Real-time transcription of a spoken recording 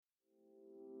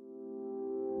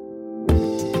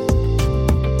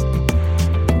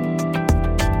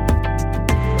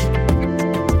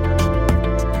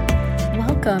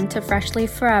to Freshly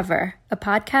Forever, a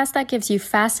podcast that gives you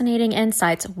fascinating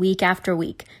insights week after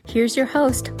week. Here's your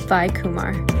host, Vi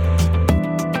Kumar.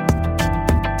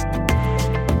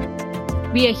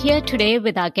 We are here today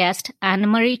with our guest,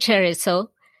 Anna-Marie Cerezo.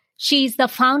 She is the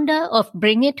founder of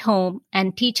Bring It Home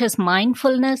and teaches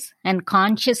mindfulness and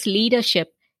conscious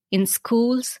leadership in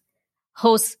schools,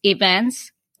 hosts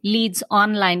events, leads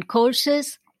online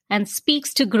courses, and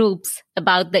speaks to groups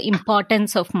about the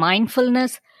importance of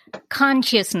mindfulness,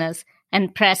 consciousness,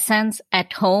 and presence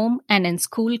at home and in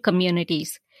school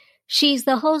communities. She is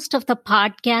the host of the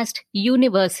podcast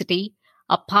University,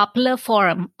 a popular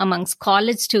forum amongst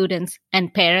college students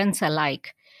and parents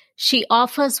alike. She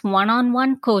offers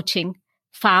one-on-one coaching,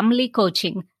 family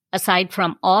coaching, aside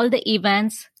from all the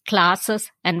events,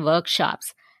 classes, and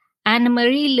workshops.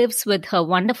 Anna-Marie lives with her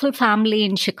wonderful family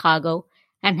in Chicago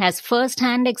and has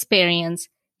first-hand experience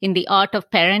in the art of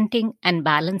parenting and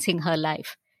balancing her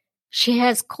life. She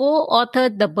has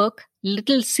co-authored the book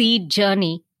Little Seed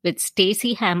Journey with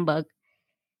Stacy Hamburg.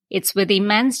 It's with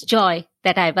immense joy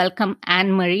that I welcome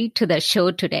Anna-Marie to the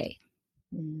show today.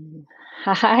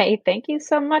 Hi, thank you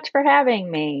so much for having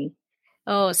me.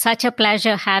 Oh, such a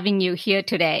pleasure having you here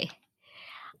today.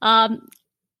 The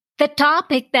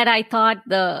topic that I thought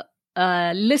the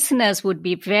listeners would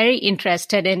be very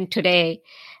interested in today,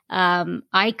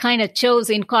 I kind of chose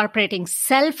incorporating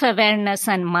self-awareness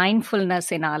and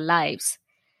mindfulness in our lives.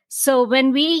 So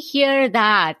when we hear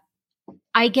that,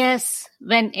 I guess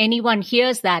when anyone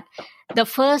hears that, the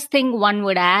first thing one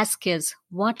would ask is,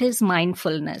 what is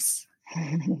mindfulness?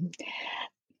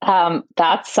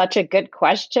 That's such a good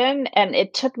question. And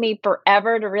it took me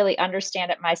forever to really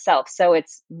understand it myself. So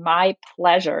it's my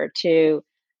pleasure to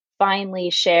finally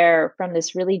share from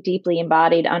this really deeply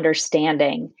embodied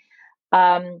understanding.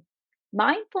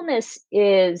 Mindfulness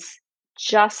is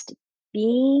just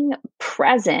being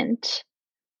present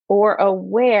or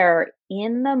aware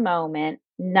in the moment,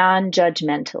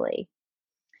 non-judgmentally.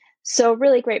 So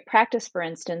really great practice, for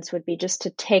instance, would be just to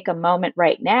take a moment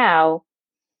right now,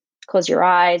 close your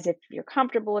eyes if you're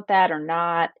comfortable with that or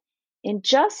not, and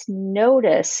just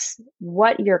notice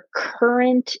what your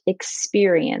current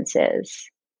experience is.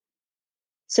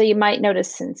 So you might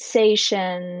notice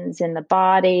sensations in the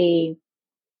body.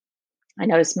 I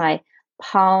notice my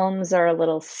palms are a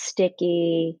little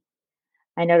sticky.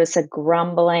 I notice a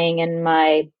grumbling in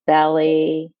my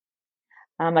belly,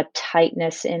 a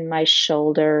tightness in my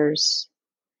shoulders.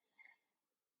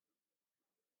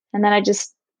 And then I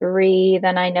just breathe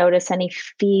and I notice any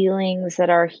feelings that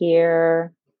are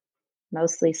here,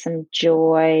 mostly some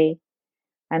joy.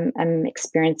 I'm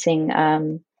experiencing,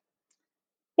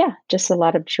 just a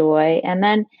lot of joy. And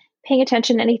then paying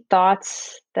attention to any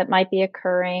thoughts that might be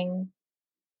occurring.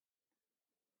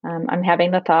 I'm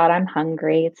having the thought, I'm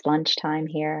hungry. It's lunchtime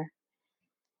here.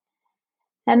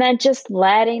 And then just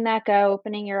letting that go,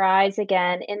 opening your eyes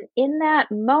again. And in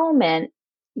that moment,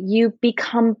 you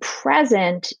become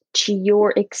present to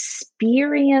your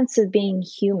experience of being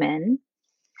human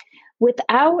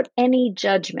without any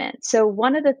judgment. So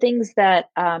one of the things that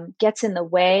gets in the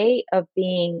way of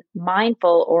being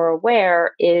mindful or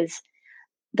aware is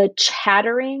the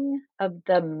chattering of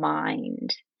the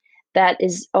mind that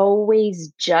is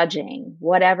always judging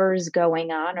whatever's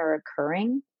going on or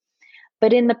occurring.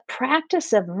 But in the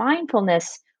practice of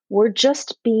mindfulness, we're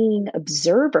just being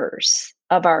observers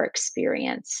of our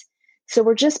experience. So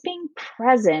we're just being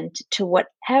present to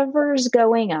whatever's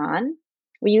going on.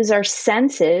 We use our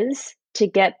senses to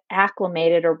get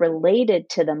acclimated or related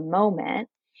to the moment,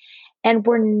 and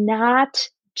we're not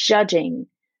judging.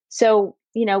 So,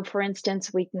 for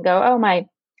instance, we can go, oh,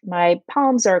 my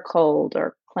palms are cold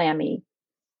or clammy.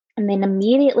 And then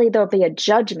immediately there'll be a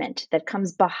judgment that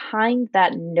comes behind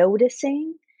that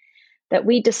noticing that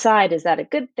we decide, is that a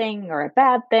good thing or a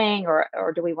bad thing, or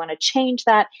do we want to change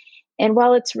that? And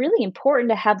while it's really important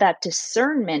to have that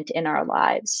discernment in our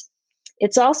lives,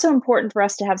 it's also important for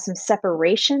us to have some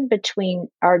separation between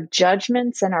our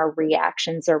judgments and our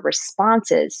reactions or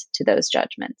responses to those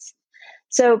judgments.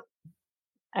 So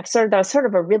that was sort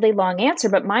of a really long answer,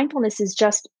 but mindfulness is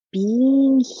just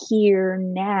being here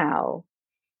now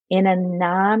in a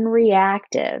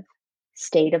non-reactive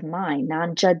state of mind,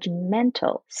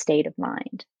 non-judgmental state of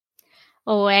mind.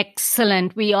 Oh,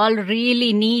 excellent. We all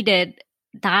really needed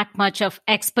that much of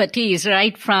expertise,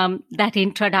 right, from that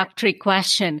introductory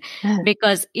question,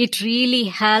 because it really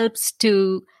helps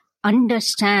to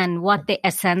understand what the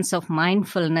essence of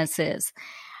mindfulness is.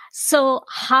 So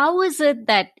how is it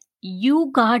that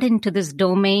you got into this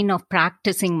domain of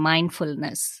practicing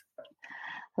mindfulness?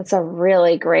 That's a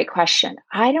really great question.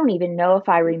 I don't even know if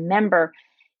I remember.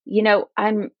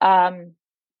 I'm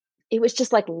it was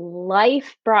just like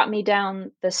life brought me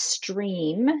down the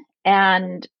stream.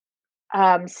 And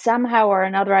somehow or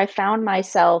another, I found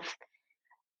myself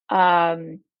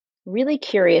really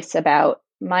curious about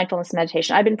mindfulness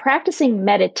meditation. I've been practicing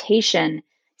meditation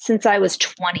since I was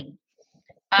 20.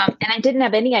 And I didn't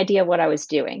have any idea what I was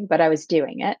doing, but I was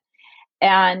doing it.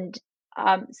 And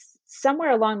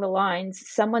somewhere along the lines,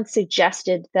 someone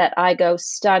suggested that I go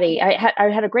study. I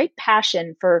had a great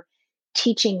passion for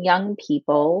teaching young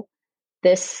people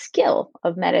this skill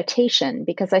of meditation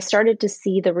because I started to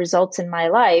see the results in my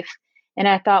life. And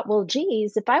I thought, well,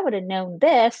 geez, if I would have known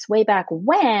this way back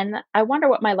when, I wonder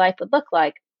what my life would look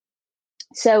like.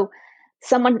 So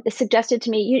someone suggested to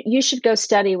me, you should go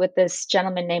study with this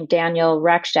gentleman named Daniel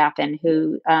Rekstaffen,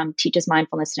 who teaches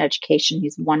mindfulness in education.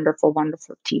 He's a wonderful,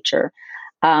 wonderful teacher.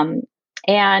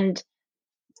 And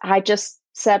I just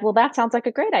said, well, that sounds like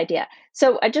a great idea.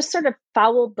 So I just sort of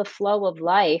followed the flow of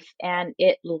life, and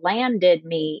it landed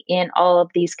me in all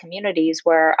of these communities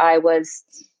where I was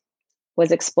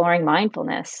exploring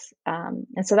mindfulness. And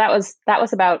so that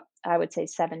was about, I would say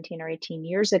 17 or 18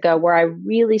 years ago, where I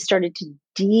really started to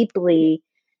deeply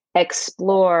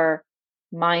explore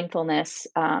mindfulness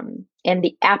and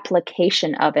the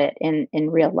application of it in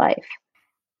real life.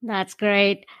 That's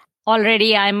great.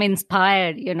 Already I'm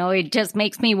inspired. It just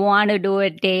makes me want to do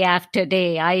it day after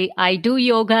day. I do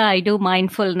yoga, I do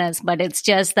mindfulness, but it's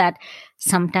just that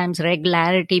sometimes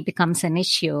regularity becomes an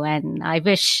issue. And I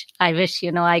wish,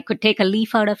 I could take a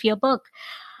leaf out of your book.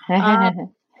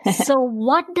 So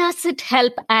what does it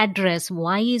help address?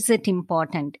 Why is it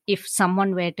important if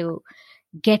someone were to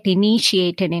get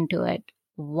initiated into it?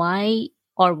 Why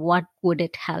or what would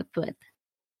it help with?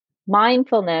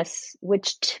 Mindfulness,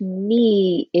 which to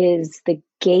me is the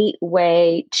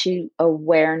gateway to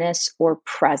awareness or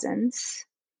presence.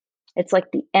 It's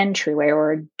like the entryway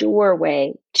or a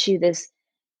doorway to this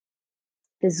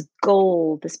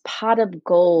gold, this pot of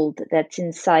gold that's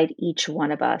inside each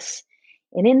one of us.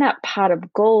 And in that pot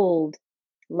of gold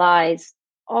lies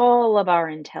all of our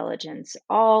intelligence,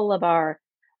 all of our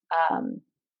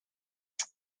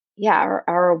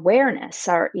our awareness,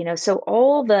 so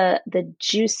all the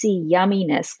juicy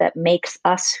yumminess that makes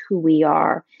us who we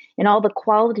are, and all the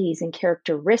qualities and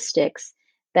characteristics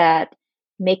that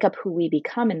make up who we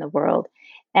become in the world.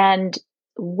 And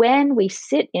when we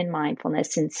sit in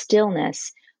mindfulness and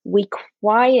stillness, we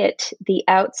quiet the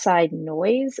outside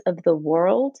noise of the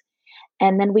world,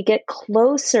 and then we get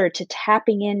closer to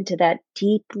tapping into that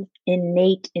deep,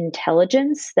 innate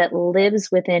intelligence that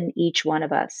lives within each one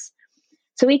of us.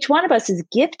 So each one of us is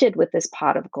gifted with this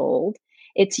pot of gold.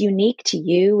 It's unique to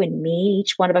you and me.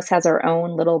 Each one of us has our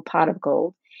own little pot of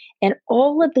gold. And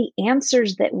all of the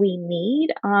answers that we need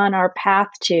on our path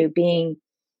to being,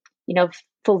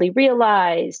 fully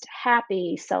realized,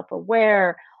 happy,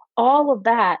 self-aware, all of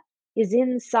that is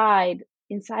inside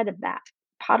of that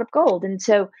pot of gold. And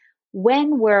so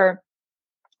when we're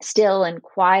still and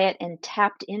quiet and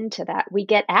tapped into that, we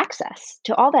get access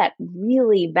to all that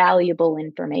really valuable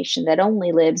information that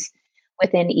only lives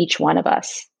within each one of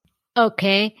us.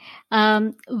 Okay.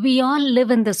 We all live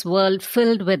in this world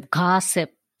filled with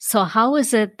gossip. So how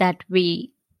is it that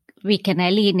we can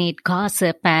alienate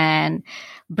gossip and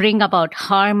bring about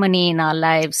harmony in our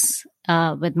lives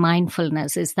with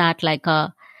mindfulness? Is that like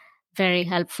a very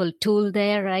helpful tool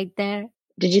there, right there?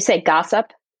 Did you say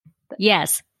gossip?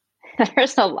 Yes.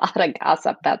 There's a lot of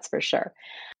gossip, that's for sure.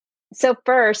 So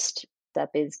first,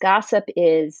 gossip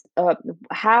is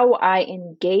how I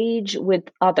engage with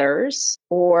others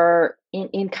or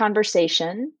in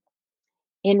conversation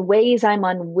in ways I'm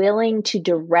unwilling to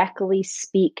directly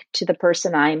speak to the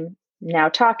person I'm now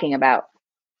talking about.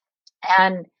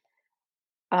 And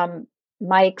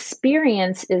my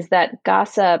experience is that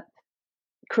gossip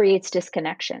creates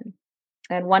disconnection.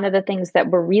 And one of the things that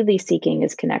we're really seeking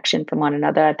is connection from one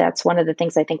another. That's one of the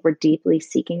things I think we're deeply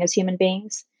seeking as human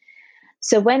beings.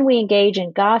 So when we engage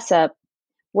in gossip,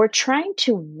 we're trying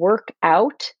to work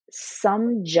out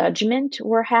some judgment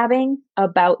we're having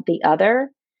about the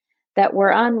other that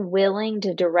we're unwilling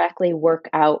to directly work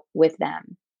out with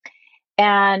them.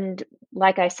 And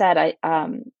like I said,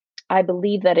 I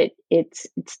believe that it's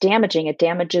damaging. It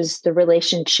damages the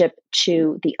relationship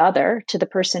to the other, to the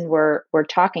person we're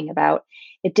talking about.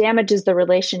 It damages the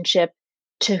relationship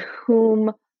to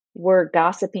whom we're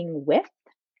gossiping with,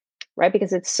 right?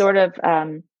 Because it's sort of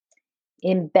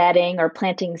embedding or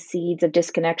planting seeds of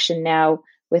disconnection now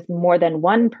with more than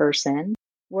one person.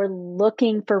 We're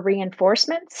looking for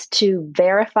reinforcements to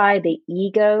verify the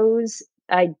ego's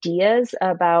ideas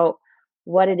about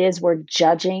what it is we're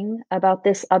judging about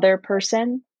this other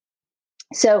person.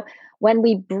 So When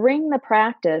we bring the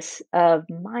practice of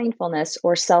mindfulness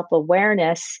or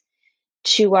self-awareness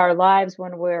to our lives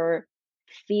when we're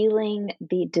feeling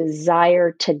the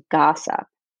desire to gossip,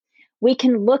 we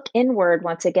can look inward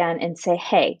once again and say,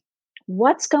 hey,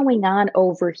 what's going on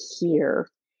over here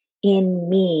in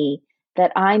me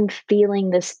that I'm feeling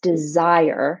this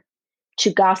desire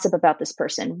to gossip about this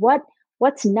person?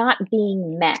 What's not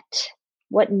being met?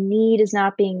 What need is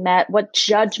not being met? What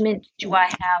judgment do I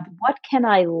have? What can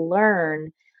I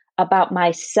learn about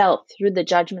myself through the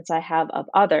judgments I have of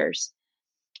others?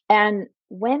 And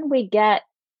when we get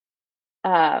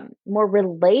more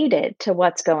related to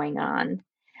what's going on,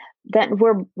 then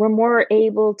we're more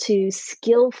able to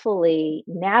skillfully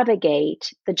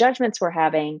navigate the judgments we're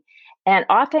having, and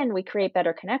often we create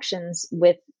better connections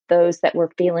with those that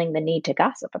we're feeling the need to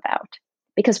gossip about,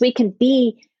 because we can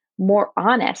be more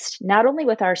honest not only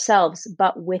with ourselves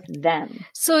but with them.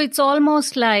 So it's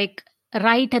almost like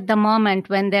right at the moment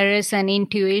when there is an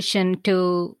intuition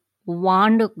to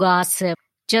want to gossip,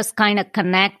 just kind of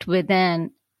connect within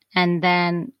and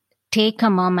then take a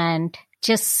moment,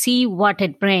 just see what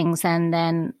it brings, and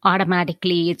then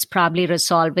automatically it's probably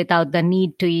resolved without the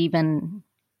need to even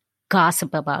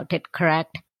gossip about it,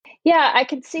 correct? Yeah, I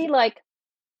can see like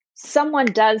someone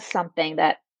does something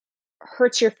that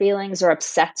hurts your feelings or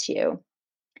upsets you.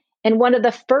 And one of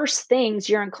the first things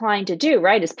you're inclined to do,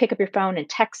 right, is pick up your phone and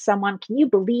text someone. Can you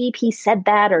believe he said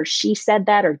that, or she said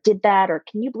that, or did that, or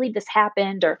can you believe this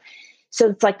happened? Or so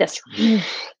it's like this,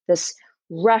 this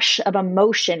rush of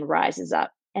emotion rises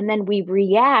up. And then we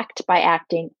react by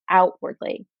acting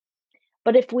outwardly.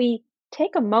 But if we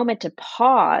take a moment to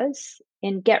pause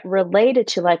and get related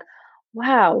to like,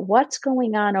 wow, what's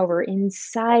going on over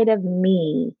inside of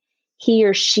me? He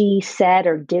or she said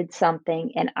or did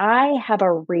something, and I have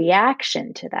a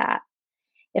reaction to that.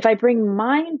 If I bring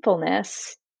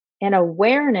mindfulness and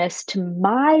awareness to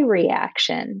my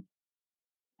reaction,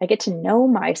 I get to know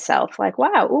myself like,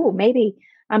 wow, ooh, maybe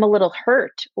I'm a little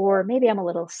hurt, or maybe I'm a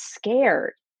little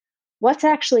scared. What's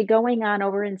actually going on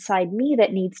over inside me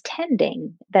that needs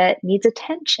tending, that needs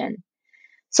attention?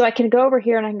 So I can go over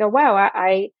here and I can go, wow,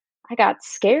 I got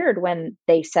scared when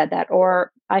they said that,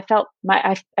 or I felt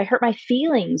I hurt my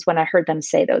feelings when I heard them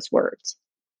say those words.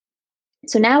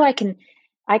 So now I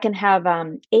can have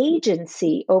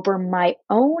agency over my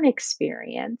own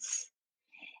experience,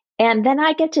 and then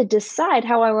I get to decide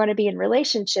how I want to be in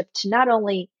relationship to not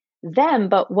only them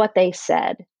but what they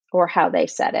said or how they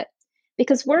said it,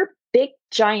 because we're big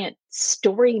giant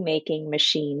story making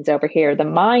machines over here. The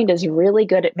mind is really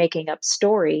good at making up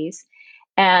stories,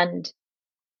 and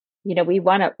we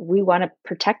want to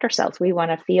protect ourselves. We want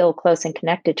to feel close and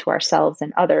connected to ourselves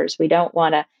and others. We don't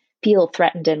want to feel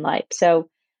threatened in life.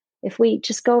 So if we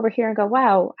just go over here and go,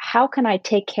 wow, how can I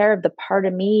take care of the part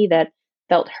of me that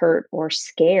felt hurt or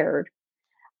scared?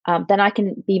 Then I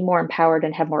can be more empowered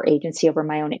and have more agency over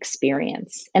my own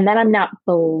experience. And then I'm not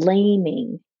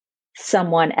blaming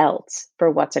someone else for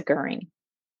what's occurring.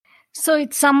 So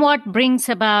it somewhat brings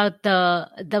about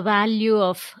the value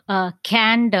of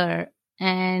candor,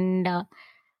 and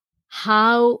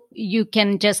how you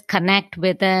can just connect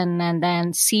within and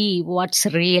then see what's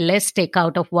realistic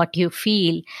out of what you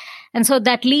feel. And so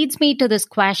that leads me to this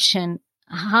question: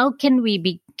 how can we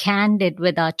be candid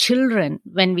with our children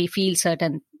when we feel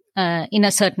certain in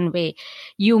a certain way?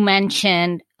 You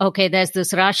mentioned, okay, there's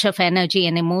this rush of energy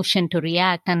and emotion to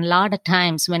react, and a lot of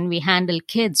times when we handle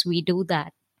kids, we do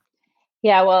that.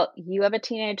 Yeah, well, you have a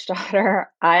teenage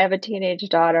daughter. I have a teenage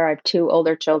daughter. I have two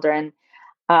older children.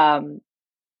 Um,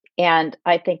 and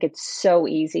I think it's so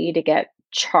easy to get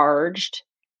charged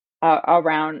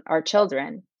around our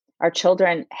children. Our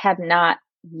children have not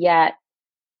yet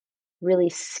really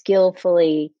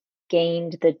skillfully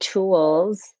gained the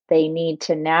tools they need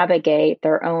to navigate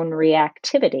their own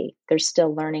reactivity. They're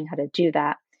still learning how to do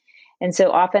that. And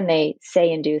so often they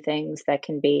say and do things that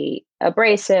can be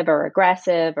abrasive or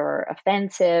aggressive or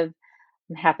offensive.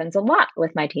 It happens a lot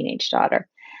with my teenage daughter.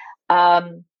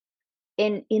 Um,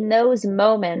 in those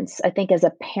moments, I think as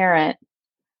a parent,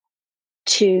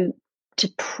 to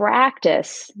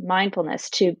practice mindfulness,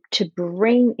 to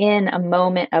bring in a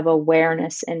moment of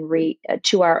awareness and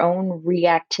to our own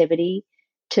reactivity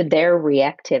to their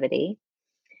reactivity.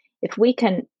 If we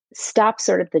can stop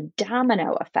sort of the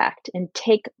domino effect and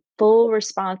take full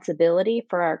responsibility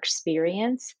for our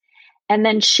experience, and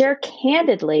then share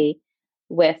candidly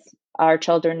with our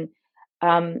children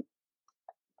um,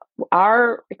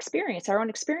 our experience, our own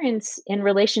experience in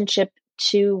relationship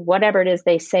to whatever it is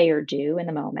they say or do in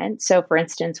the moment. So, for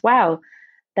instance, wow,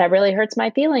 that really hurts my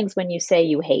feelings when you say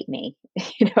you hate me,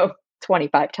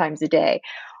 25 times a day.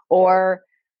 Or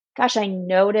gosh, I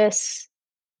notice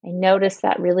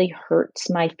that really hurts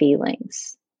my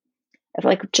feelings. Of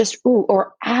like just, ooh,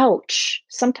 or ouch.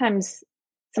 Sometimes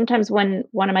when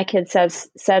one of my kids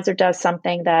says or does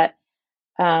something that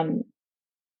um,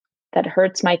 that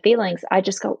hurts my feelings, I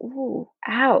just go, ooh,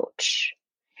 ouch.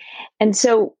 And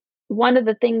so one of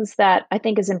the things that I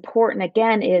think is important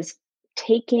again is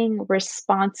taking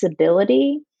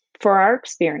responsibility for our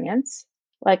experience.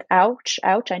 Like, ouch,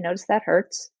 ouch, I noticed that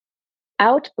hurts.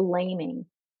 Out blaming.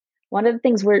 One of the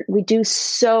things we do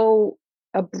so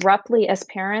abruptly as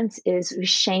parents is we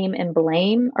shame and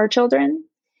blame our children.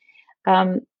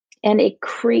 And it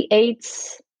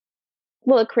creates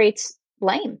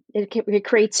blame. It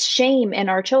creates shame in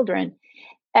our children.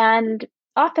 And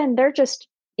often they're just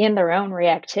in their own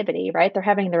reactivity, right? They're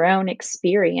having their own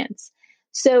experience.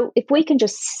 So if we can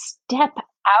just step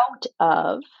out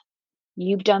of,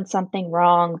 you've done something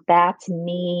wrong, that's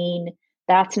mean,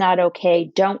 that's not okay,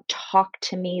 don't talk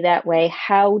to me that way,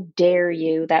 how dare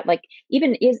you, that like,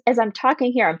 even as I'm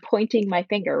talking here, I'm pointing my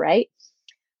finger, right?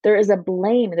 There is a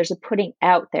blame, there's a putting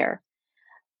out there.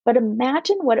 But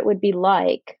imagine what it would be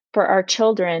like for our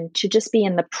children to just be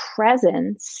in the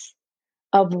presence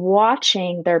of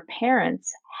watching their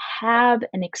parents have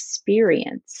an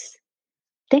experience.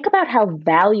 Think about how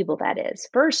valuable that is.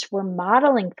 First, we're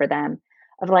modeling for them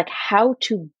of like how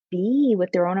to be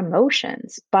with their own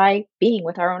emotions by being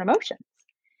with our own emotions.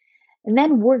 And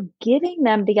then we're giving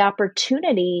them the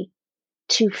opportunity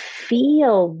to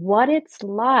feel what it's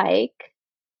like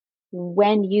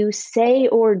when you say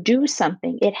or do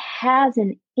something. It has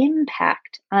an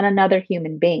impact on another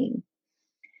human being.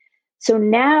 So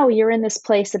now you're in this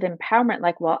place of empowerment,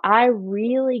 like, well, I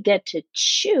really get to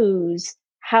choose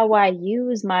how I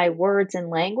use my words and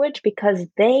language because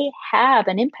they have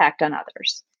an impact on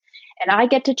others. And I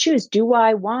get to choose, do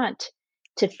I want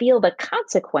to feel the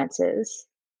consequences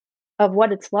of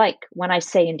what it's like when I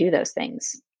say and do those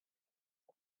things?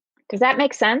 Does that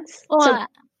make sense? So Oh,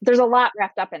 there's a lot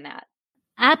wrapped up in that.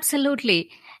 absolutely.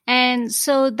 And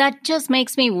so that just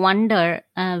makes me wonder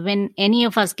when any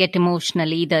of us get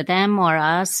emotional, either them or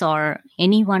us or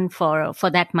anyone for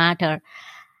that matter,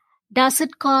 does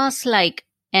it cause like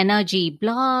energy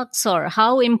blocks, or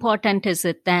how important is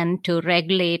it then to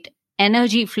regulate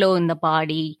energy flow in the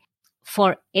body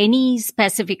for any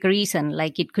specific reason?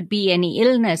 Like it could be any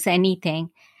illness, anything.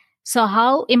 So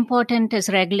how important is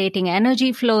regulating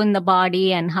energy flow in the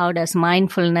body, and how does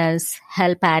mindfulness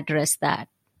help address that?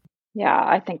 Yeah,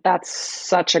 I think that's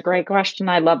such a great question.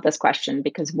 I love this question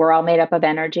because we're all made up of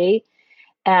energy.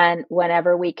 And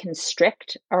whenever we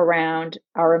constrict around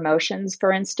our emotions,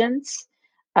 for instance,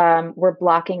 we're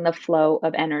blocking the flow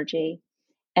of energy.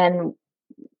 And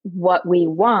what we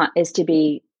want is to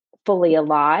be fully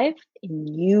alive and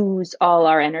use all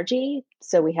our energy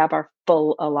so we have our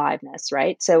full aliveness,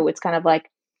 right? So it's kind of like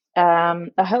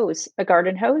a hose, a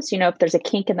garden hose. You know, if there's a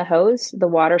kink in the hose, the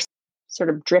water's sort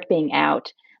of dripping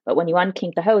out. But when you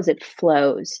unkink the hose, it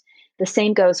flows. The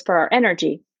same goes for our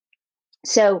energy.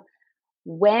 So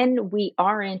when we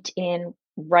aren't in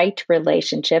right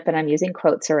relationship, and I'm using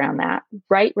quotes around that,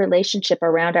 right relationship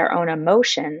around our own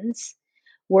emotions,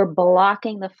 we're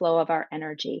blocking the flow of our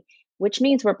energy, which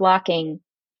means we're blocking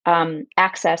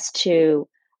access to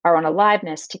our own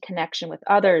aliveness, to connection with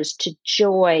others, to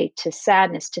joy, to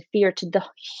sadness, to fear, to the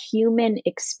human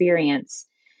experience.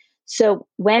 So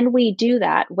when we do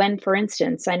that, when, for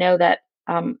instance, I know that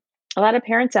a lot of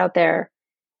parents out there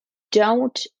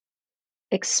don't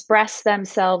express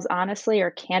themselves honestly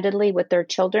or candidly with their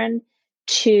children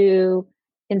to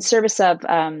in service of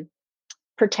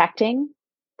protecting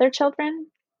their children.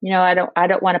 You know, I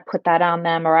don't want to put that on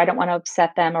them, or I don't want to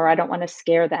upset them, or I don't want to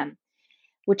scare them,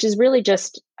 which is really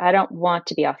just, I don't want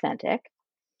to be authentic.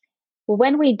 Well,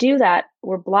 when we do that,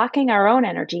 we're blocking our own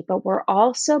energy, but we're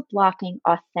also blocking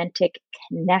authentic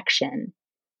connection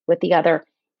with the other.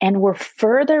 And we're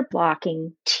further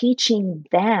blocking teaching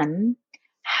them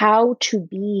how to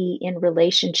be in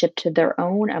relationship to their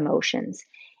own emotions.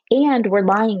 And we're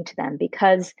lying to them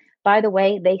because, by the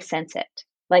way, they sense it.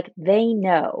 Like they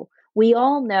know. We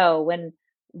all know when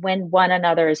one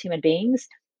another as human beings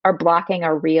are blocking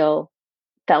our real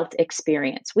felt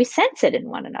experience. We sense it in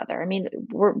one another. I mean,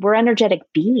 we're energetic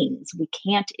beings. We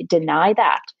can't deny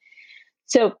that.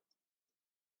 So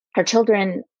our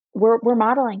children, we're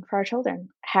modeling for our children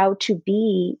how to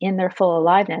be in their full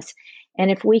aliveness. And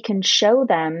if we can show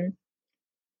them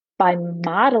by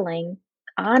modeling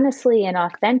honestly and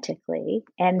authentically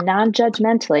and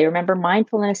non-judgmentally, remember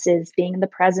mindfulness is being in the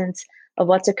presence of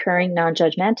what's occurring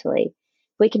non-judgmentally. If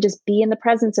we can just be in the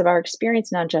presence of our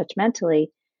experience non-judgmentally,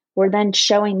 we're then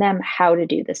showing them how to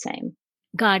do the same.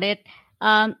 Got it.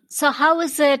 So how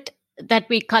is it that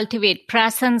we cultivate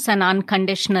presence and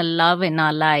unconditional love in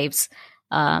our lives?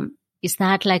 Is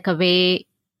that like a way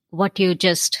what you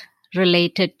just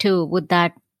related to? Would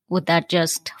that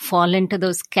just fall into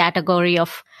those category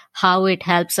of how it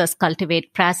helps us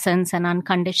cultivate presence and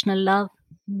unconditional love?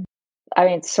 I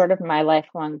mean, it's sort of my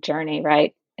lifelong journey,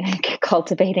 right?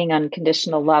 Cultivating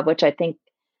unconditional love, which I think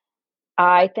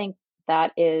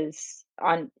that is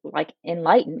on like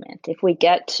enlightenment. If we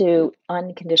get to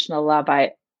unconditional love,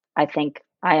 I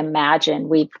imagine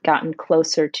we've gotten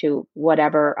closer to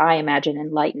whatever I imagine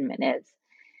enlightenment is.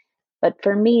 But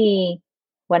for me,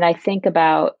 when I think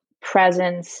about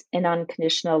presence and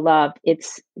unconditional love,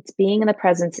 it's being in the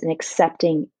presence and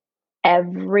accepting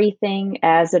everything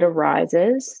as it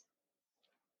arises.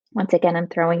 Once again, I'm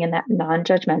throwing in that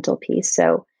non-judgmental piece.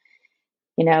 So,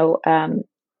 you know,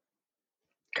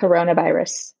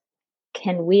 coronavirus.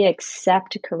 Can we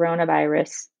accept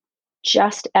coronavirus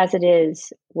just as it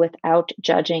is without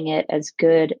judging it as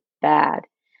good, bad?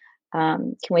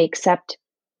 Can we accept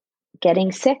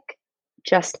getting sick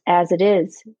just as it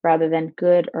is rather than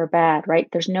good or bad, right?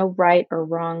 There's no right or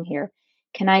wrong here.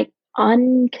 Can I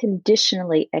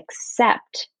unconditionally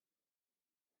accept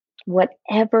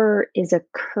whatever is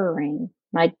occurring?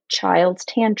 My child's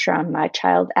tantrum, my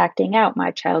child acting out,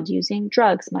 my child using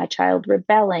drugs, my child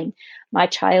rebelling, my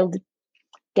child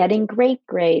getting great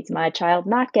grades, my child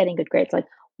not getting good grades, like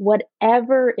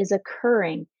whatever is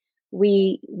occurring,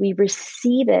 we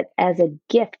receive it as a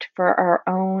gift for our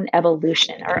own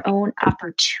evolution, our own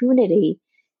opportunity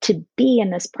to be in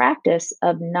this practice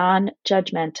of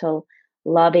non-judgmental,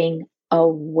 loving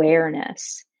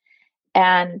awareness.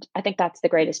 And I think that's the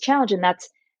greatest challenge. And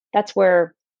that's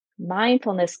where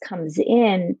mindfulness comes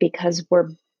in, because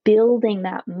we're building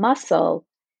that muscle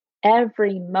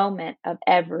every moment of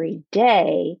every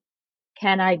day.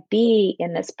 Can I be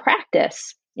in this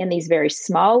practice in these very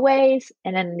small ways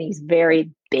and in these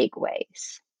very big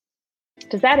ways?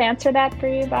 Does that answer that for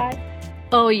you, Vi?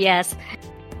 Oh, yes.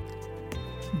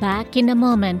 Back in a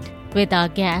moment with our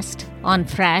guest on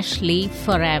Fresh Leaf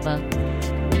Forever.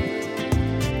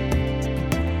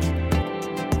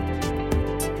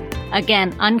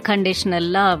 Again, unconditional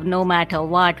love, no matter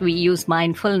what, we use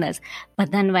mindfulness.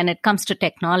 But then when it comes to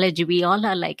technology, we all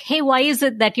are like, hey, why is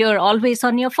it that you're always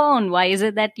on your phone? Why is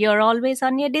it that you're always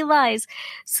on your device?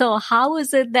 So how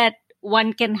is it that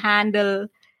one can handle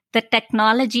the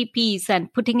technology piece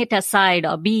and putting it aside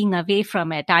or being away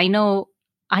from it? I know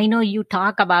you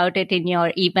talk about it in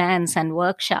your events and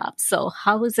workshops. So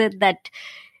how is it that,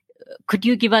 could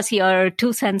you give us your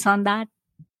 2 cents on that?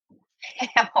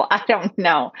 I don't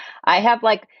know. I have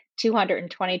like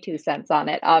 222 cents on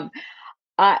it. I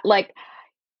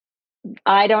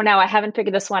don't know. I haven't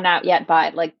figured this one out yet,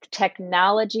 but like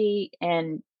technology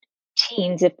and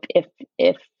teens,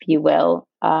 if you will,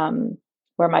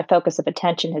 where my focus of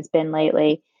attention has been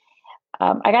lately.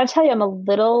 I got to tell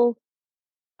you,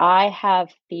 I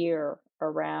have fear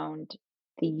around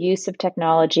the use of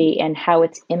technology and how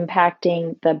it's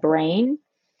impacting the brain.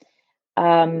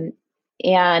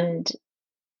 And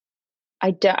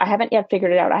I haven't yet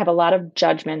figured it out. I have a lot of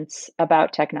judgments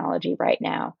about technology right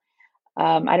now.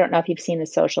 I don't know if you've seen The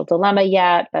Social Dilemma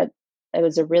yet, but it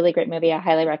was a really great movie. I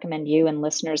highly recommend you and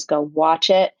listeners go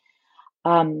watch it.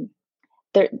 And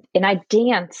I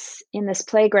dance in this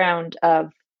playground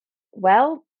of,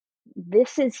 well,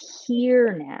 this is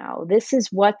here now. This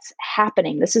is what's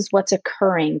happening. This is what's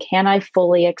occurring. Can I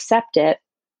fully accept it?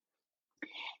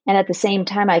 And at the same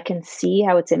time, I can see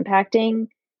how it's impacting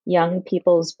young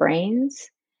people's brains,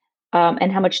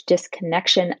 and how much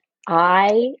disconnection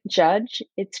I judge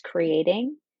it's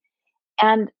creating.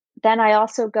 And then I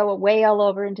also go away all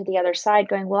over into the other side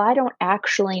going, well, I don't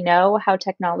actually know how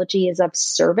technology is of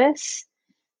service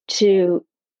to,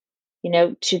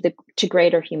 to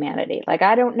greater humanity. Like,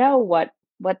 I don't know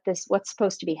what's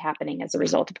supposed to be happening as a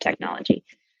result of technology.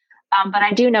 But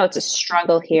I do know it's a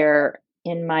struggle here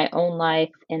in my own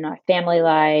life, in my family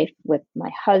life, with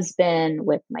my husband,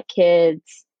 with my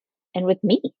kids, and with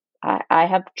me. I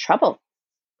have trouble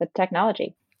with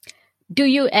technology. Do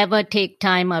you ever take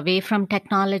time away from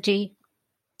technology?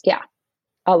 Yeah,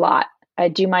 a lot. I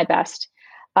do my best.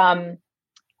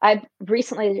 I've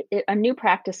recently, a new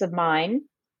practice of mine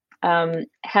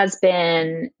has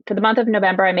been, for the month of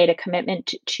November, I made a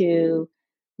commitment to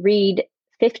read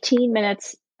 15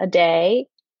 minutes a day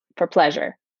for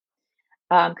pleasure.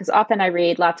 Because often I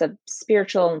read lots of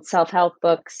spiritual and self-help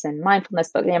books and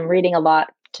mindfulness books. I'm reading a lot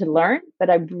to learn, but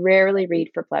I rarely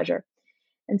read for pleasure.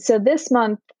 And so this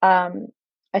month, I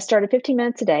started 15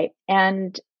 minutes a day,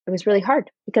 and it was really hard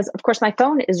because, of course, my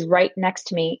phone is right next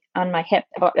to me on my hip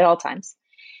at all times.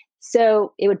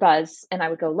 So it would buzz and I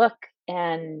would go look,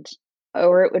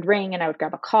 or it would ring and I would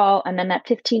grab a call. And then that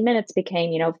 15 minutes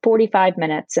became, 45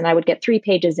 minutes, and I would get 3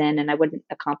 pages in and I wouldn't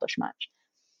accomplish much.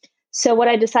 So what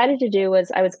I decided to do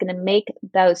was I was going to make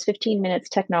those 15 minutes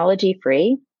technology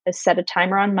free. I set a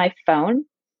timer on my phone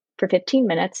for 15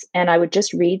 minutes, and I would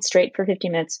just read straight for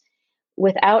 15 minutes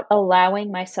without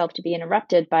allowing myself to be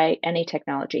interrupted by any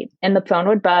technology. And the phone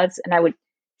would buzz and I would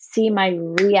see my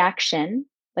reaction,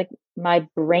 like my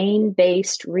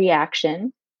brain-based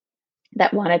reaction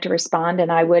that wanted to respond.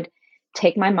 And I would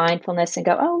take my mindfulness and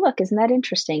go, oh, look, isn't that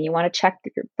interesting? You want to check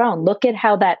your phone. Look at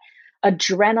how that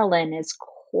adrenaline is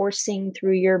coursing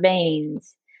through your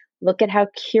veins. Look at how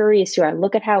curious you are.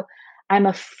 Look at how I'm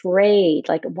afraid.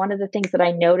 Like, one of the things that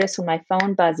I notice when my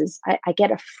phone buzzes, I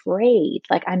get afraid,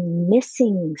 like I'm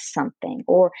missing something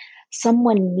or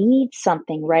someone needs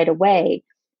something right away.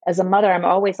 As a mother, I'm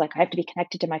always like, I have to be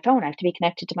connected to my phone. I have to be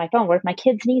connected to my phone. What if my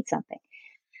kids need something?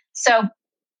 So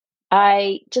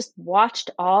I just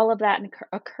watched all of that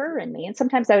occur in me. And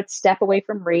sometimes I would step away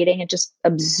from reading and just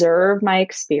observe my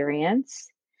experience.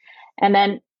 And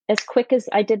then, as quick as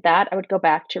I did that, I would go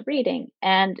back to reading.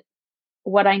 And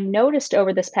what I noticed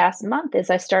over this past month is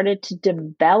I started to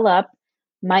develop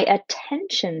my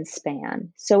attention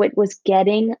span. So it was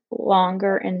getting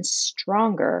longer and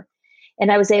stronger.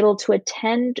 And I was able to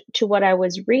attend to what I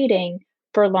was reading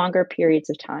for longer periods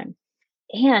of time.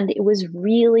 And it was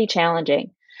really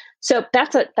challenging. So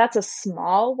that's a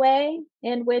small way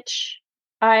in which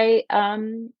I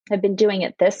have been doing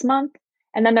it this month.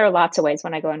 And then there are lots of ways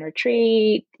when I go on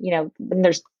retreat, when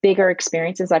there's bigger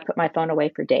experiences, I put my phone away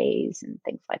for days and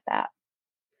things like that.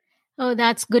 Oh,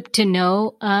 that's good to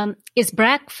know. Is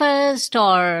breakfast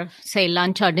or say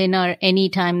lunch or dinner, any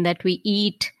time that we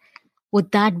eat,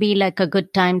 would that be like a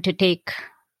good time to take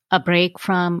a break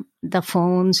from the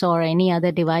phones or any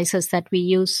other devices that we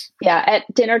use? Yeah, at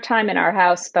dinner time in our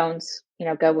house, phones,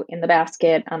 go in the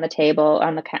basket, on the table,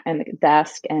 on the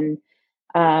desk, and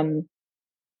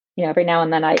every now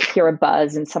and then I hear a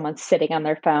buzz and someone's sitting on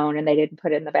their phone and they didn't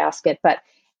put it in the basket. But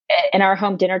in our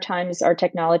home, dinner times are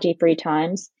technology-free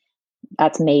times.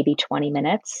 That's maybe 20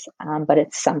 minutes, but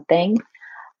it's something.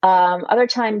 Other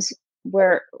times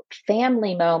were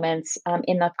family moments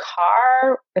in the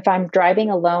car. If I'm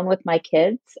driving alone with my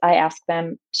kids, I ask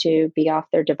them to be off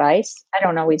their device. I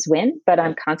don't always win, but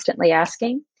I'm constantly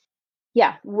asking.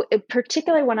 Yeah,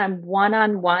 particularly when I'm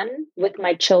one-on-one with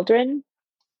my children,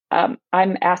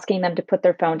 I'm asking them to put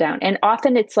their phone down. And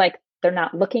often it's like they're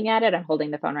not looking at it. I'm holding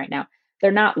the phone right now.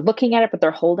 They're not looking at it, but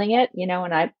they're holding it,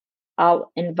 and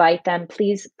I'll invite them,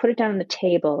 please put it down on the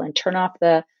table and turn off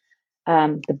the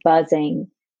buzzing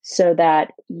so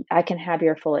that I can have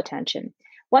your full attention.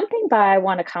 One thing I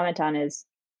want to comment on is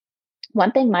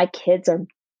one thing my kids are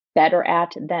better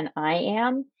at than I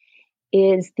am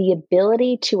is the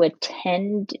ability to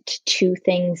attend to two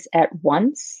things at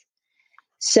once.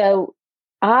 So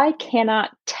I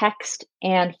cannot text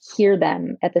and hear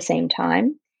them at the same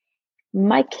time.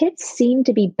 My kids seem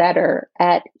to be better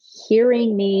at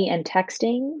hearing me and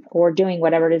texting or doing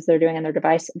whatever it is they're doing on their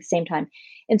device at the same time.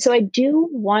 And so I do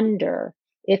wonder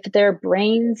if their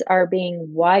brains are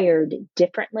being wired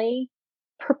differently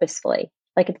purposefully.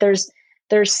 Like if there's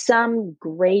some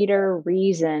greater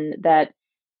reason that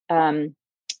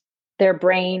their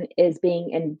brain is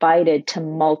being invited to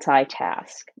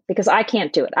multitask, because I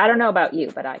can't do it. I don't know about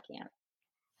you, but I can't.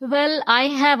 Well, I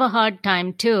have a hard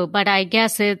time too, but I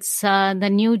guess it's the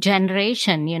new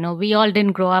generation. We all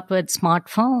didn't grow up with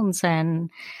smartphones, and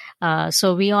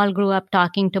so we all grew up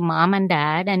talking to mom and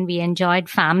dad, and we enjoyed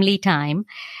family time.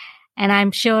 And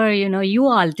I'm sure, you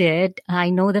all did. I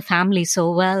know the family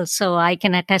so well, so I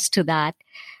can attest to that.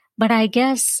 But I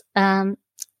guess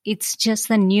it's just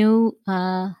the new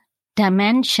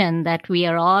dimension that we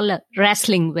are all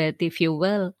wrestling with, if you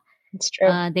will. It's true.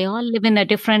 They all live in a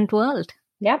different world.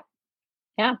 Yep.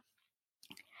 Yeah.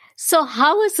 So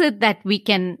how is it that we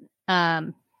can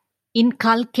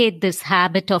inculcate this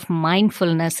habit of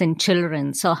mindfulness in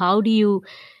children? So how do you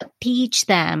teach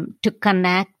them to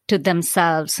connect to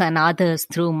themselves and others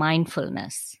through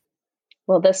mindfulness?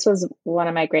 Well, this was one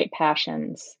of my great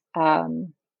passions.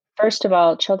 First of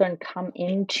all, children come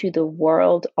into the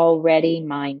world already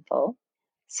mindful.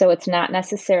 So it's not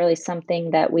necessarily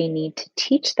something that we need to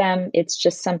teach them. It's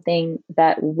just something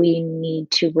that we need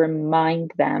to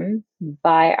remind them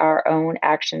by our own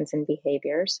actions and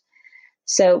behaviors.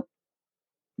 So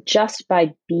just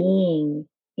by being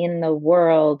in the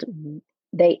world,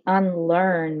 they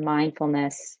unlearn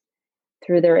mindfulness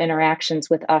through their interactions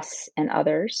with us and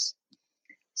others.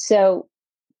 So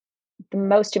the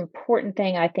most important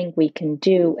thing I think we can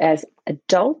do as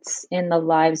adults in the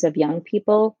lives of young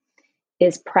people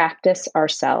is practice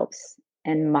ourselves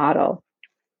and model.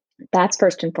 That's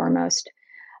first and foremost.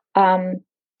 And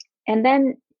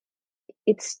then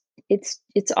it's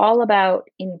all about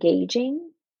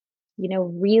engaging,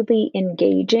 really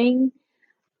engaging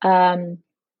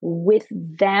with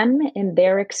them and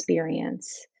their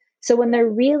experience. So when they're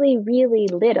really, really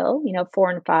little, 4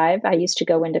 and 5, I used to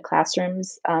go into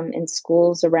classrooms in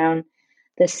schools around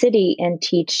the city and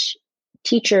teach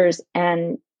teachers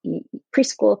and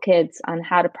preschool kids on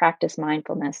how to practice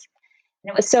mindfulness.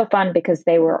 And it was so fun because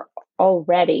they were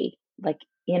already like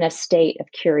in a state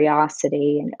of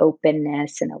curiosity and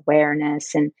openness and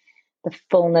awareness and the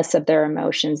fullness of their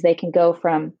emotions. They can go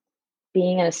from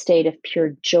being in a state of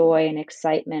pure joy and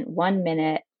excitement 1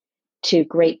 minute to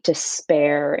great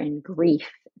despair and grief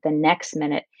the next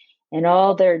minute. And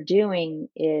all they're doing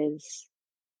is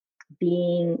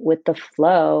being with the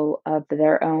flow of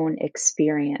their own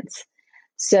experience.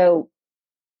 So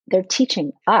they're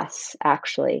teaching us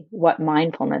actually what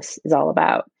mindfulness is all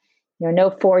about. No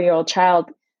 4-year-old child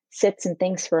sits and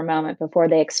thinks for a moment before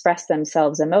they express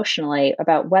themselves emotionally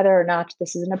about whether or not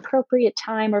this is an appropriate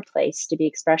time or place to be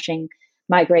expressing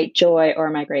my great joy or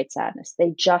my great sadness.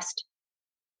 They just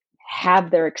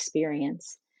have their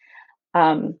experience.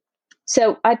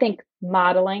 So I think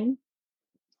modeling,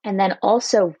 and then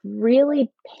also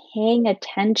really paying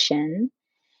attention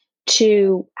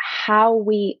to how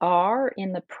we are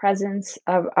in the presence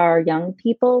of our young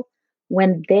people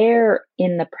when they're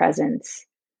in the presence,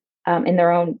 in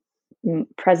their own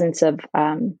presence of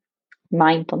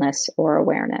mindfulness or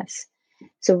awareness.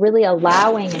 So really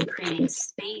allowing and creating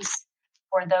space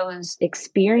for those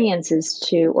experiences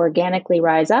to organically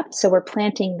rise up. So we're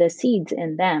planting the seeds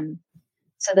in them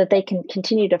so that they can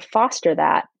continue to foster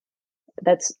that.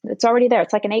 It's already there.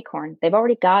 It's like an acorn. They've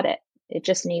already got it. It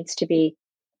just needs to be,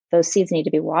 those seeds need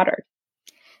to be watered.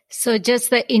 So just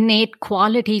the innate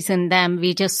qualities in them,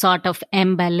 we just sort of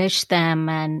embellish them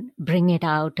and bring it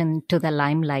out into the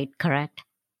limelight, correct?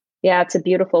 Yeah, it's a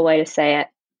beautiful way to say it.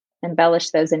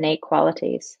 Embellish those innate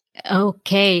qualities.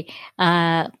 Okay.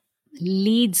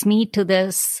 Leads me to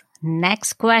this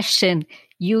next question.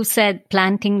 You said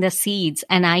planting the seeds,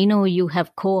 and I know you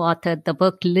have co-authored the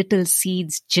book Little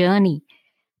Seeds Journey.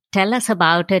 Tell us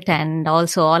about it and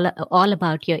also all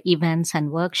about your events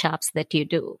and workshops that you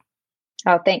do.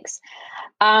 Oh, thanks.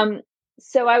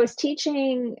 So I was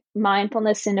teaching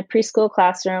mindfulness in a preschool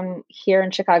classroom here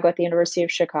in Chicago at the University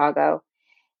of Chicago.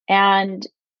 And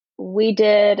we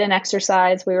did an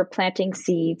exercise. We were planting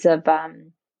seeds of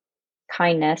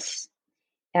kindness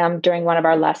during one of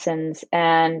our lessons,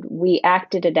 and we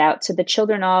acted it out. So the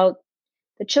children all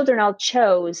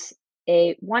chose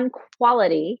one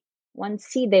quality, one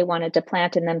seed they wanted to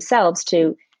plant in themselves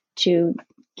to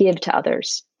give to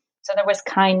others. So there was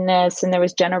kindness and there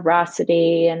was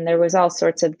generosity and there was all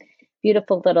sorts of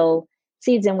beautiful little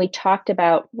seeds. And we talked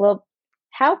about, well,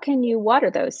 how can you water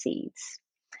those seeds?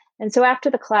 And so after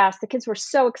the class, the kids were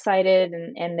so excited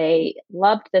and they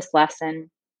loved this lesson.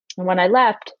 And when I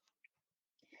left,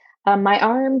 my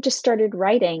arm just started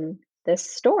writing this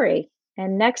story.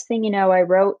 And next thing you know, I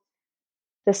wrote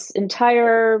this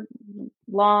entire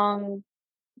long,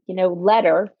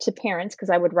 letter to parents,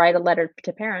 because I would write a letter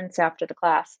to parents after the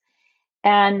class.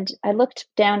 And I looked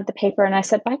down at the paper and I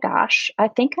said, my gosh, I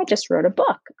think I just wrote a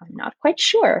book. I'm not quite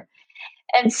sure.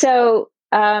 And so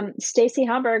Stacy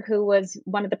Homburg, who was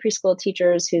one of the preschool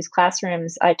teachers whose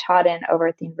classrooms I taught in over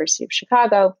at the University of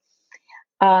Chicago,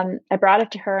 I brought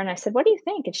it to her and I said, what do you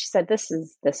think? And she said, this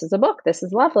is a book. This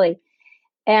is lovely.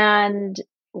 And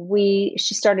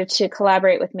she started to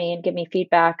collaborate with me and give me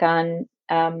feedback on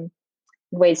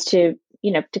ways to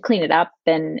clean it up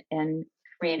and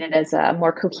create it as a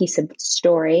more cohesive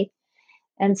story.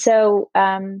 And so,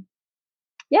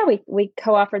 we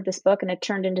co-authored this book, and it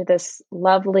turned into this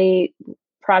lovely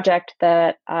project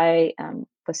that I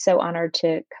was so honored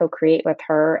to co-create with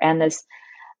her and this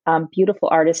beautiful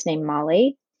artist named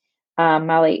Molly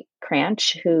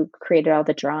Cranch, who created all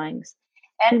the drawings.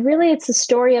 And really, it's a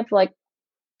story of like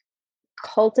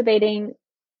cultivating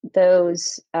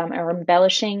those or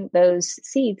embellishing those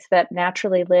seeds that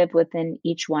naturally live within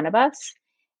each one of us.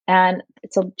 And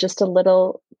it's just a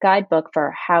little guidebook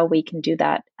for how we can do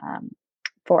that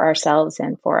for ourselves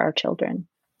and for our children.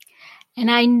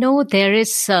 And I know there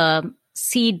is a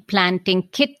seed planting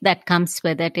kit that comes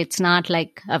with it. It's not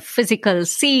like a physical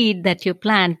seed that you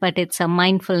plant, but it's a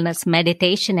mindfulness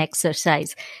meditation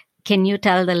exercise. Can you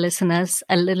tell the listeners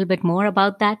a little bit more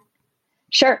about that?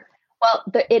 Sure. Well,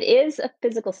 it is a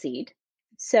physical seed.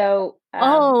 So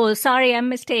Oh, sorry, I'm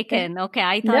mistaken. Okay,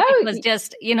 I thought No, it was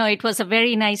just, it was a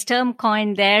very nice term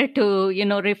coined there to,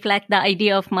 reflect the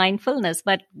idea of mindfulness,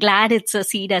 but glad it's a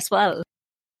seed as well.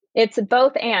 it's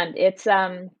both and. It's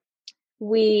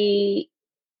we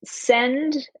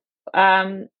send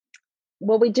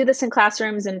well, we do this in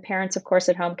classrooms, and parents, of course,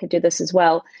 at home can do this as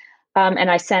well. And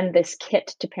I send this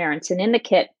kit to parents, and in the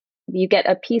kit, you get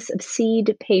a piece of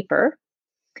seed paper.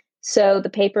 So the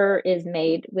paper is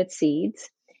made with seeds,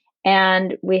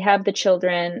 and we have the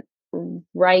children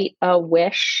write a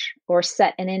wish or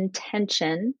set an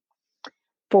intention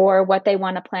for what they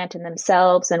want to plant in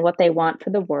themselves and what they want for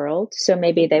the world. So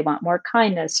maybe they want more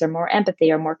kindness or more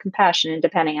empathy or more compassion, and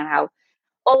depending on how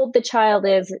old the child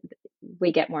is,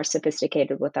 we get more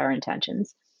sophisticated with our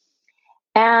intentions.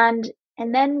 And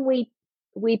then we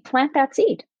plant that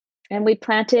seed, and we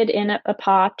plant it in a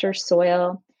pot or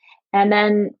soil, and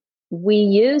then we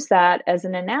use that as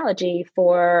an analogy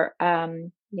for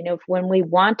when we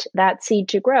want that seed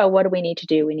to grow, what do we need to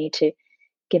do? We need to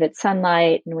give it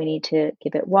sunlight, and we need to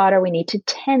give it water. We need to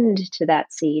tend to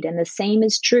that seed. And the same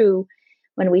is true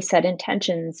when we set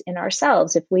intentions in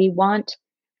ourselves. If we want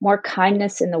more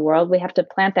kindness in the world, we have to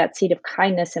plant that seed of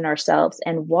kindness in ourselves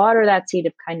and water that seed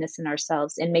of kindness in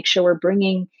ourselves, and make sure we're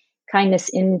bringing kindness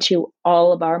into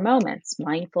all of our moments,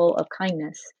 mindful of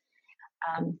kindness.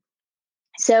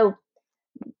 So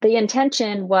the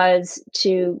intention was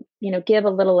to, give a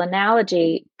little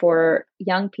analogy for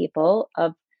young people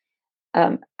of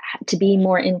to be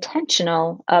more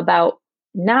intentional about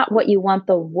not what you want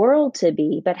the world to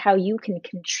be, but how you can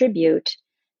contribute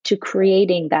to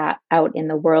creating that out in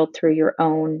the world through your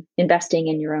own investing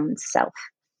in your own self.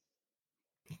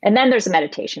 And then there's a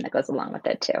meditation that goes along with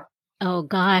it too. Oh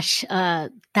gosh,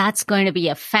 that's going to be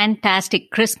a fantastic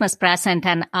Christmas present.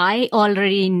 And I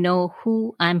already know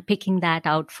who I'm picking that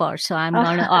out for. So I'm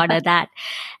going to order that.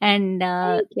 And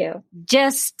Thank you.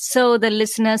 Just so the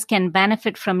listeners can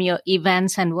benefit from your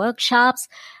events and workshops,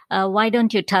 why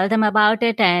don't you tell them about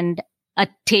it and a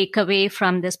takeaway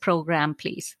from this program,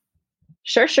 please?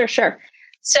 Sure.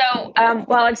 So,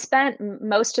 while I've spent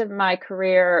most of my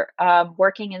career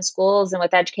working in schools and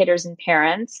with educators and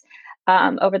parents,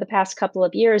 over the past couple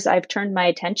of years, I've turned my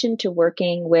attention to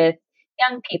working with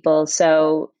young people,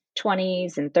 so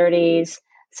 20s and 30s,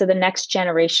 so the next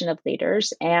generation of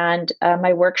leaders. And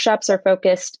my workshops are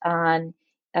focused on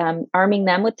arming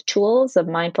them with the tools of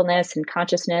mindfulness and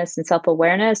consciousness and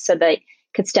self-awareness so they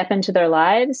could step into their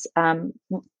lives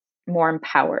more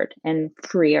empowered and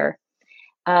freer.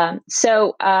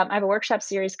 So I have a workshop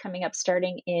series coming up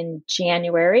starting in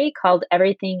January called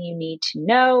Everything You Need to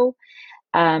Know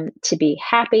to Be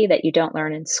Happy That You Don't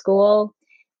Learn in School.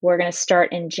 We're going to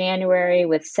start in January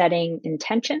with setting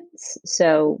intentions.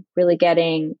 So really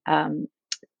getting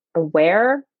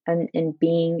aware and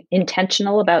being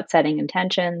intentional about setting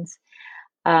intentions.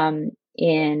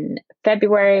 In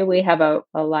February, we have a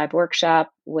live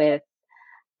workshop with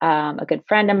a good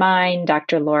friend of mine,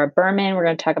 Dr. Laura Berman. We're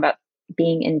going to talk about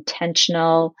being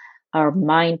intentional or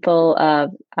mindful of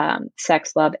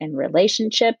sex, love, and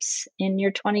relationships in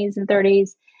your 20s and 30s.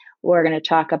 We're going to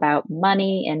talk about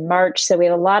money in March. So we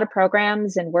have a lot of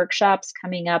programs and workshops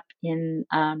coming up in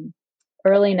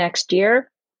early next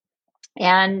year.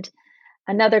 And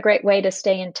another great way to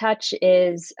stay in touch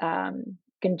is you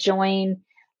can join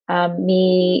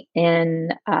me in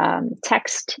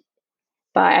text.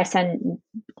 I send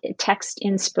text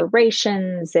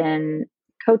inspirations and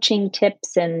coaching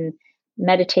tips and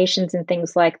meditations and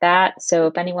things like that. So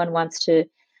if anyone wants to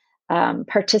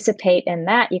participate in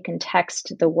that, you can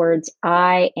text the words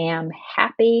 "I am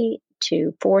happy"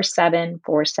 to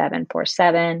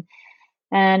 474747.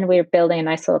 And we're building a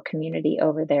nice little community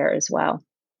over there as well.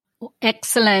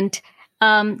 Excellent.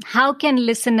 How can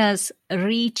listeners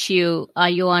reach you?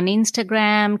 Are you on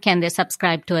Instagram? Can they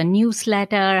subscribe to a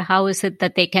newsletter? How is it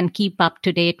that they can keep up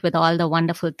to date with all the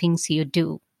wonderful things you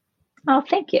do? Oh,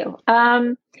 thank you.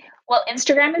 Well,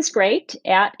 Instagram is great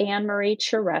at Anne Marie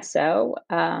Chereso,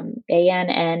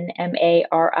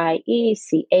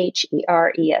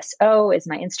 ANNMARIECHERESO is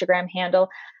my Instagram handle.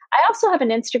 I also have an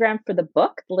Instagram for the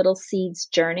book, Little Seeds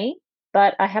Journey,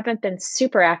 but I haven't been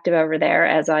super active over there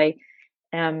as I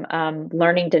am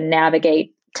learning to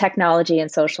navigate technology and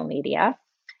social media.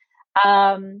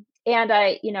 And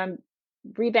I'm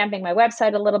revamping my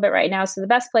website a little bit right now. So the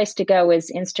best place to go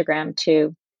is Instagram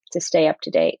to stay up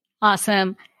to date.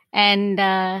 Awesome. And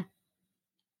I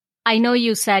know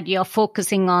you said you're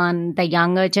focusing on the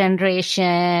younger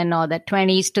generation or the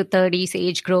 20s to 30s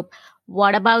age group.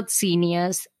 What about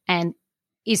seniors? And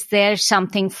is there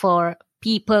something for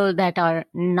people that are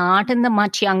not in the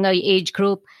much younger age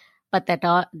group, but that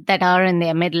are in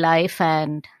their midlife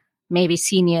and maybe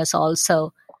seniors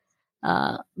also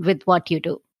with what you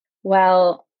do?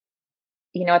 Well,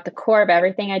 at the core of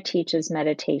everything I teach is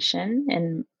meditation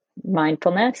and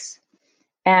mindfulness.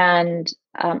 And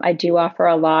I do offer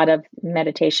a lot of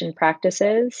meditation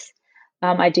practices.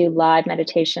 I do live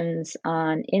meditations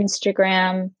on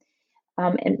Instagram.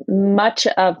 And much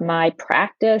of my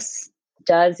practice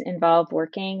does involve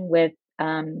working with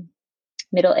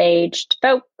middle-aged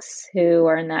folks who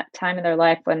are in that time of their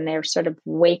life when they're sort of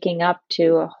waking up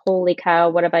to, holy cow,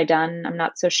 what have I done? I'm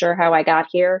not so sure how I got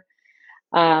here.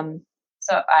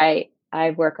 So I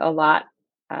work a lot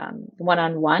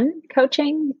one-on-one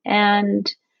coaching.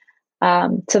 And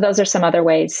so those are some other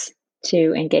ways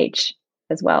to engage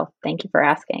as well. Thank you for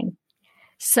asking.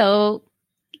 So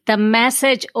the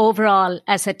message overall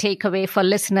as a takeaway for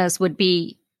listeners would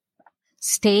be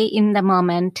stay in the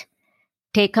moment,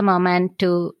 take a moment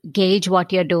to gauge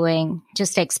what you're doing,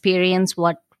 just experience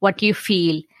what you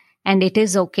feel. And it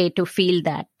is okay to feel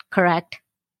that, correct?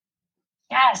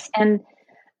 Yes. And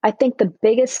I think the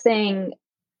biggest thing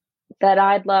that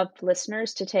I'd love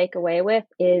listeners to take away with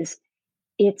is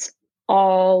it's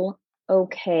all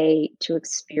okay to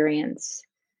experience.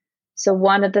 So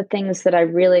one of the things that I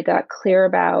really got clear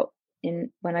about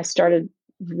when I started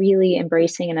really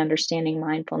embracing and understanding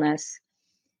mindfulness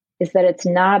is that it's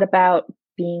not about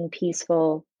being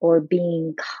peaceful or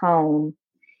being calm.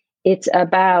 It's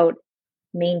about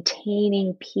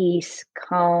maintaining peace,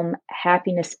 calm,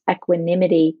 happiness,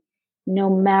 equanimity, no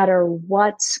matter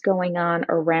what's going on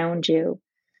around you.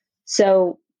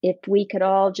 So if we could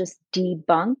all just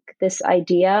debunk this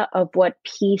idea of what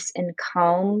peace and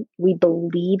calm we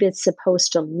believe it's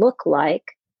supposed to look like,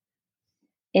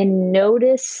 and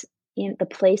notice in the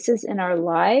places in our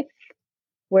life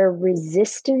where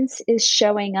resistance is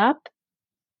showing up,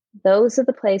 those are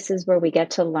the places where we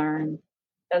get to learn.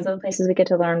 Those are the places we get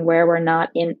to learn where we're not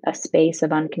in a space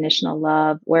of unconditional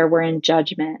love, where we're in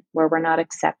judgment, where we're not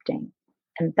accepting.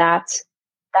 And that's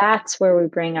where we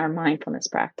bring our mindfulness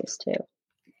practice to.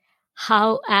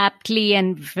 How aptly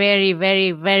and very,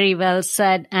 very, very well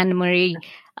said, Anne-Marie.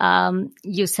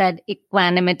 You said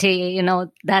equanimity,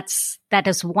 that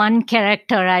is one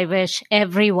character I wish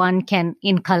everyone can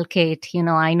inculcate.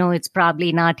 I know it's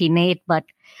probably not innate, but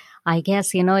I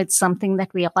guess, it's something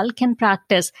that we all can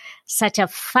practice. Such a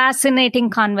fascinating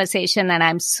conversation. And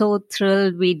I'm so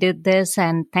thrilled we did this.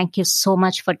 And thank you so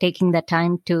much for taking the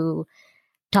time to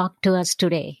talk to us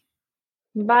today.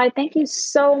 Bye. Thank you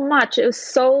so much. It was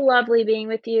so lovely being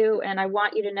with you. And I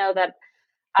want you to know that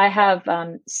I have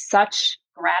such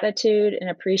gratitude and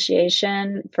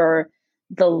appreciation for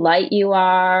the light you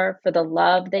are, for the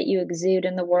love that you exude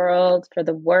in the world, for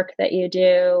the work that you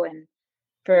do, and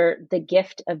for the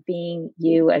gift of being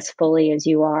you as fully as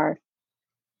you are.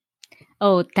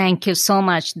 Oh, thank you so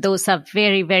much. Those are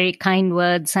very, very kind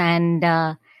words. And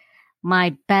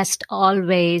my best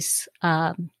always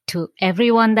to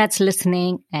everyone that's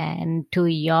listening and to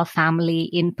your family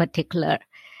in particular.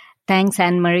 Thanks,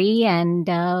 Anne-Marie, and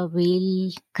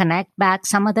we'll connect back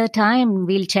some other time.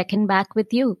 We'll check in back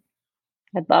with you.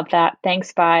 I'd love that.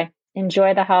 Thanks, bye.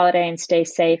 Enjoy the holiday and stay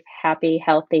safe, happy,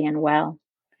 healthy, and well.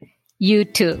 You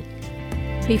too.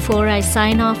 Before I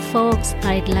sign off, folks,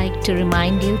 I'd like to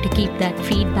remind you to keep that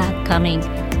feedback coming.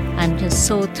 I'm just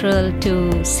so thrilled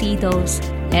to see those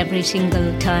every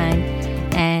single time.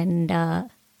 And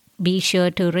be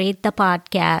sure to rate the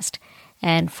podcast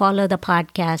and follow the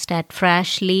podcast at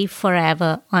Fresh Leaf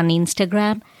Forever on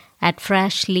Instagram, at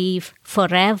Fresh Leaf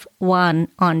Forever1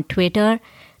 on Twitter.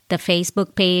 The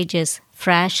Facebook page is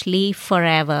Fresh Leaf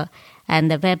Forever, and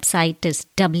the website is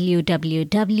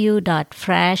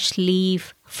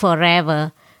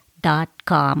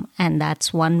www.freshleafforever.com, and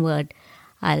that's one word.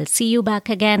 I'll see you back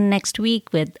again next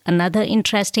week with another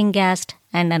interesting guest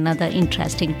and another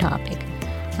interesting topic.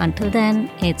 Until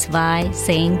then, it's Vi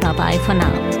saying bye-bye for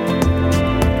now.